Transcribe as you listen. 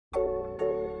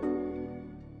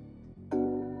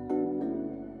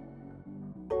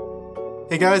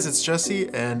Hey guys, it's Jesse,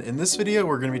 and in this video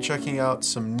we're going to be checking out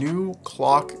some new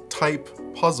clock type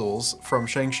puzzles from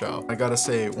Shengshou. I gotta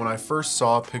say, when I first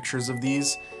saw pictures of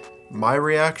these, my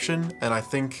reaction, and I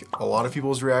think a lot of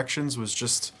people's reactions, was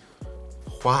just,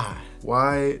 why?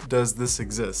 Why does this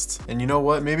exist? And you know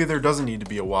what? Maybe there doesn't need to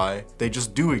be a why. They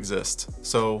just do exist.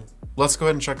 So let's go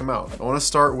ahead and check them out. I want to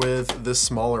start with this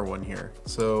smaller one here.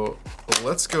 So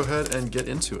let's go ahead and get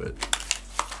into it.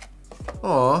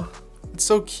 Aw. It's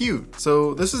so cute.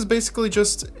 So this is basically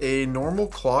just a normal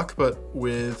clock, but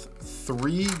with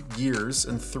 3 gears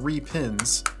and 3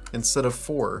 pins instead of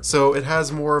 4. So it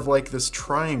has more of like this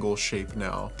triangle shape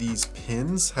now. These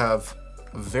pins have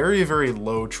very, very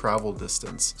low travel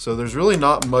distance. So there's really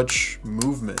not much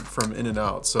movement from in and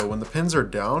out. So when the pins are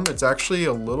down, it's actually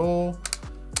a little,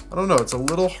 I don't know, it's a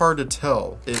little hard to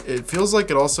tell. It feels like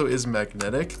it also is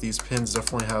magnetic. These pins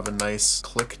definitely have a nice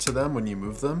click to them when you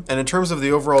move them. And in terms of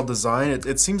the overall design,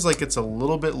 it seems like it's a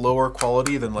little bit lower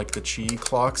quality than like the Qi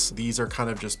clocks. These are kind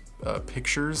of just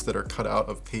pictures that are cut out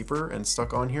of paper and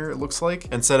stuck on here, it looks like,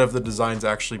 instead of the designs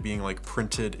actually being like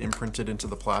imprinted into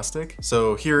the plastic.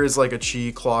 So here is like a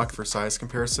Qi clock for size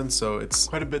comparison. So it's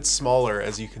quite a bit smaller,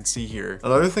 as you can see here.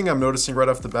 Another thing I'm noticing right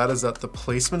off the bat is that the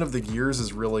placement of the gears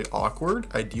is really awkward.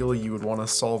 Ideally, you would want to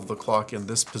solve the clock in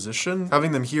this position.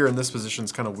 Having them here in this position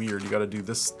is kind of weird. You got to do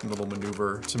this little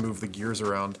maneuver to move the gears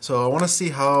around. So I want to see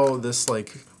how this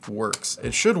like works.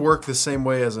 It should work the same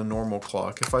way as a normal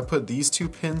clock. If I put these 2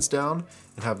 pins down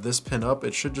and have this pin up,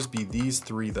 it should just be these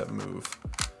 3 that move.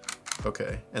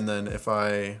 Okay, and then if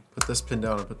I put this pin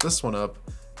down and put this one up,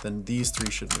 then these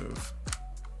 3 should move.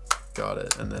 Got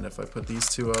it. And then if I put these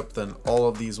 2 up, then all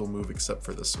of these will move except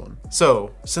for this one.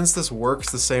 So since this works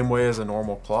the same way as a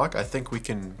normal clock, I think we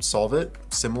can solve it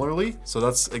similarly. So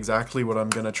that's exactly what I'm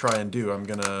gonna try and do. I'm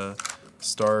gonna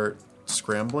start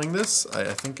scrambling this. I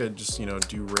think I just, you know,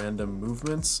 do random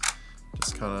movements,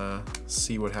 just kind of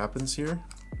see what happens here.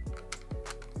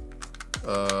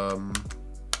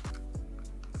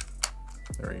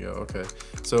 There we go. Okay,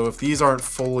 so if these aren't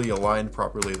fully aligned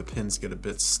properly, the pins get a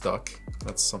bit stuck.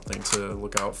 That's something to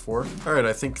look out for. All right,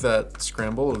 I think that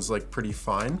scramble is like pretty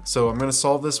fine. So I'm gonna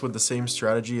solve this with the same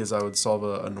strategy as I would solve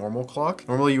a normal clock.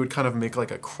 Normally you would kind of make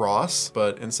like a cross,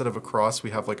 but instead of a cross,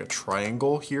 we have like a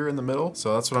triangle here in the middle.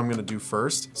 So that's what I'm gonna do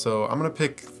first. So I'm gonna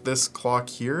pick this clock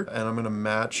here and I'm gonna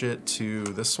match it to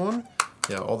this one.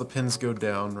 Yeah, all the pins go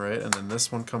down, right? And then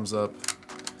this one comes up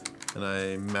and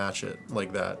I match it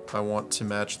like that. I want to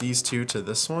match these 2 to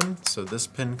this one. So this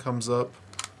pin comes up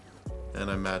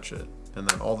and I match it. And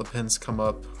then all the pins come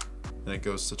up and it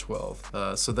goes to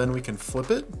 12. So then we can flip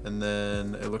it, and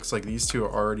then it looks like these 2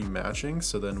 are already matching.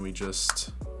 So then we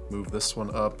just move this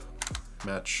one up,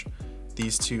 match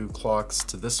these 2 clocks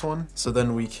to this one. So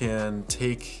then we can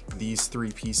take these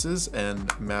 3 pieces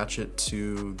and match it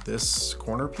to this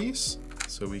corner piece.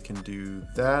 So we can do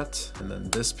that, and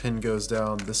then this pin goes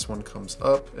down, this one comes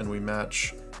up, and we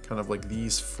match kind of like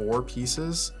these 4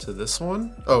 pieces to this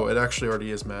one. Oh, it actually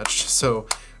already is matched. So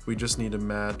we just need to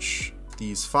match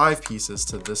these 5 pieces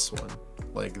to this one,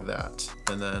 like that.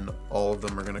 And then all of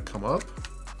them are gonna come up,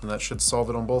 and that should solve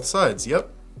it on both sides. Yep.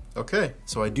 Okay,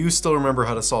 so I do still remember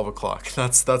how to solve a clock.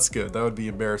 That's good. That would be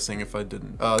embarrassing if I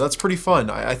didn't. That's pretty fun.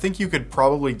 I think you could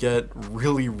probably get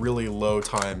really, really low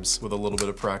times with a little bit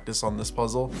of practice on this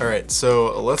puzzle. All right,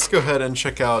 so let's go ahead and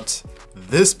check out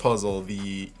this puzzle,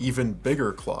 the even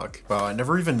bigger clock. Wow, I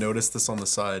never even noticed this on the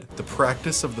side. The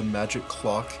practice of the magic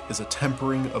clock is a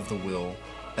tempering of the will,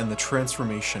 and the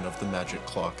transformation of the magic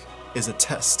clock is a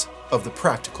test of the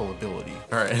practical ability.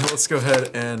 All right, let's go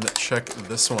ahead and check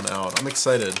this one out. I'm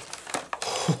excited.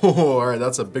 All right,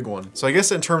 that's a big one. So I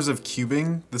guess in terms of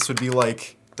cubing, this would be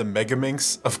like the Mega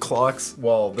Minx of clocks,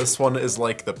 while this one is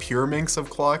like the Pure Minx of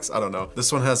clocks. I don't know.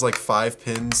 This one has like 5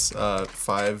 pins,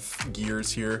 5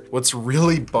 gears here. What's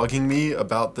really bugging me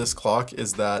about this clock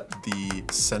is that the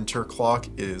center clock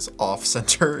is off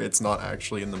center. It's not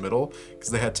actually in the middle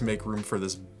because they had to make room for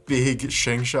this big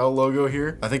Shengshou logo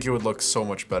here. I think it would look so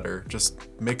much better. Just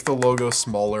make the logo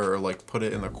smaller or like put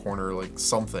it in the corner, like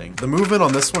something. The movement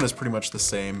on this one is pretty much the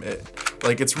same.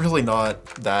 It's really not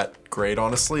that great,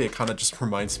 honestly. It kind of just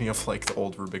reminds me of like the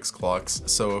old Rubik's clocks.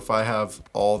 So if I have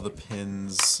all the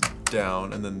pins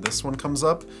down and then this one comes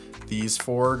up, these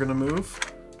 4 are gonna move,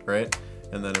 right?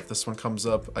 And then if this one comes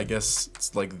up, I guess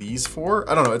it's like these 4.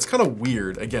 I don't know, it's kind of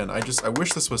weird. Again, I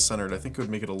wish this was centered. I think it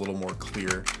would make it a little more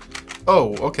clear.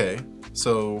 Oh, okay.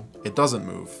 so it doesn't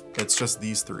move. It's just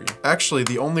these three. Actually,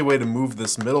 the only way to move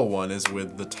this middle one is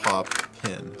with the top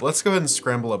pin. Let's go ahead and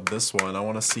scramble up this one. I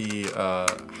want to see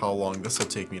how long this will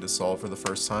take me to solve for the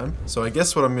first time. So I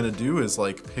guess what I'm gonna do is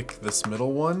like pick this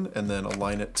middle one and then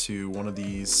align it to one of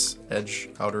these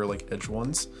outer like edge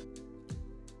ones.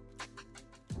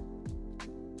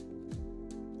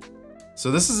 So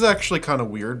this is actually kind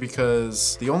of weird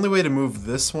because the only way to move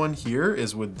this one here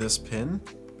is with this pin,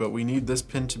 but we need this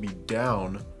pin to be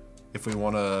down if we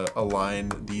want to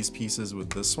align these pieces with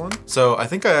this one. So I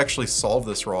think I actually solved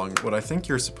this wrong. What I think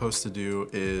you're supposed to do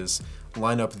is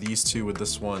line up these two with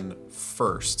this one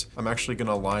first. I'm actually going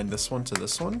to align this one to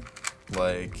this one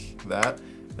like that,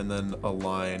 and then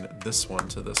align this one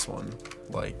to this one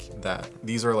like that.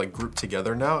 These are like grouped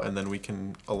together now, and then we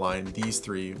can align these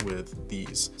three with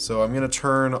these. So I'm gonna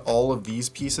turn all of these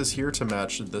pieces here to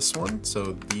match this one.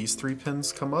 So these three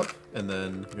pins come up, and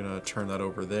then I'm gonna turn that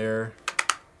over there,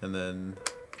 and then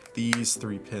these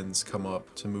three pins come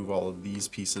up to move all of these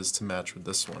pieces to match with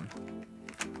this one.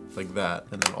 Like that,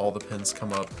 and then all the pins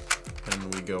come up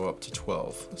and we go up to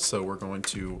 12. So we're going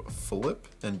to flip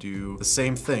and do the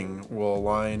same thing. We'll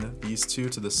align these two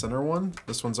to the center one.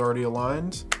 This one's already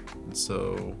aligned, and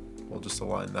so we'll just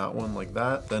align that one like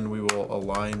that. Then we will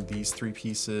align these three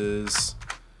pieces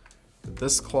with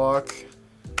this clock.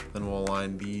 Then we'll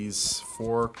align these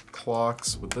 4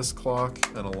 clocks with this clock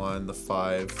and align the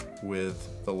 5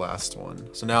 with the last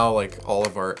one. So now like all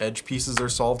of our edge pieces are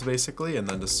solved basically, and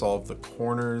then to solve the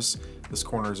corners, this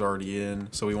corner is already in.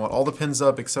 So we want all the pins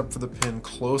up except for the pin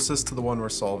closest to the one we're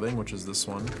solving, which is this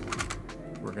one.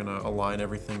 We're gonna align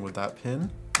everything with that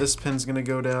pin. This pin's gonna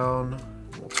go down.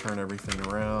 We'll turn everything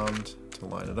around to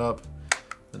line it up.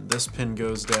 Then this pin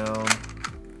goes down.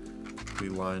 We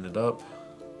line it up.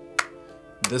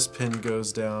 This pin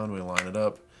goes down, we line it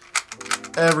up.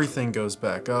 Everything goes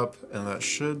back up, and that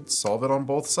should solve it on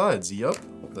both sides. Yep,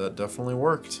 that definitely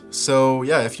worked. So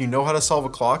yeah, if you know how to solve a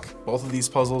clock, both of these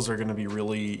puzzles are gonna be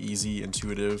really easy,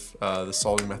 intuitive. The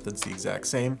solving method's the exact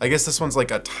same. I guess this one's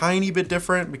like a tiny bit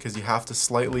different because you have to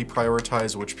slightly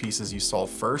prioritize which pieces you solve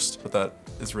first, but that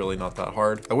is really not that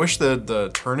hard. I wish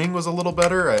the turning was a little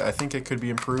better. I think it could be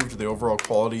improved. The overall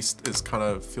quality is kind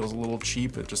of feels a little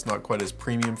cheap. It's just not quite as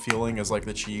premium feeling as like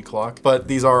the Chi clock. But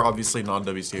these are obviously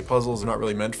non-WTA puzzles. They're not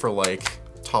really meant for like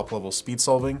top level speed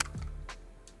solving.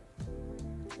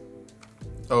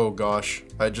 Oh gosh,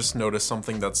 I just noticed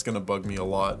something that's gonna bug me a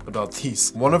lot about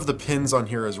these. One of the pins on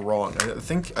here is wrong. I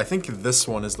think this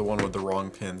one is the one with the wrong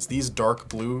pins. These dark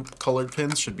blue colored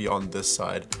pins should be on this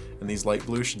side, and these light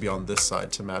blue should be on this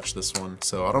side to match this one.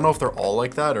 So I don't know if they're all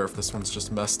like that or if this one's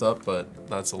just messed up, but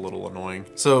that's a little annoying.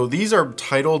 So these are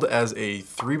titled as a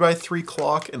 3x3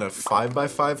 clock and a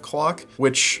 5x5 clock,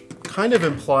 which kind of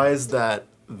implies that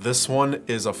this one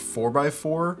is a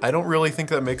 4x4. I don't really think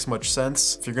that makes much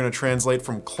sense. If you're gonna translate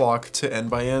from clock to end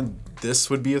by end, this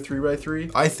would be a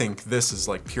 3x3. I think this is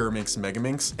like pure Minx Mega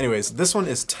Minx. Anyways, this one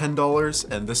is $10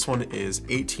 and this one is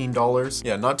 $18.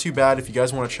 Yeah, not too bad. If you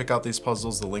guys want to check out these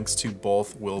puzzles, the links to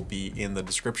both will be in the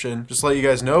description. Just to let you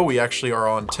guys know, we actually are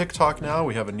on TikTok now.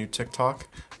 We have a new TikTok.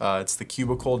 It's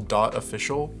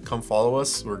TheCubicle.official. Come follow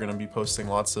us. We're gonna be posting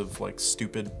lots of like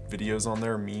stupid videos on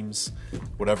there, memes,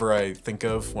 whatever I think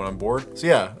of when I'm bored. So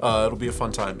yeah, it'll be a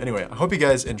fun time. Anyway, I hope you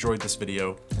guys enjoyed this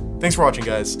video. Thanks for watching,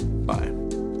 guys. Bye.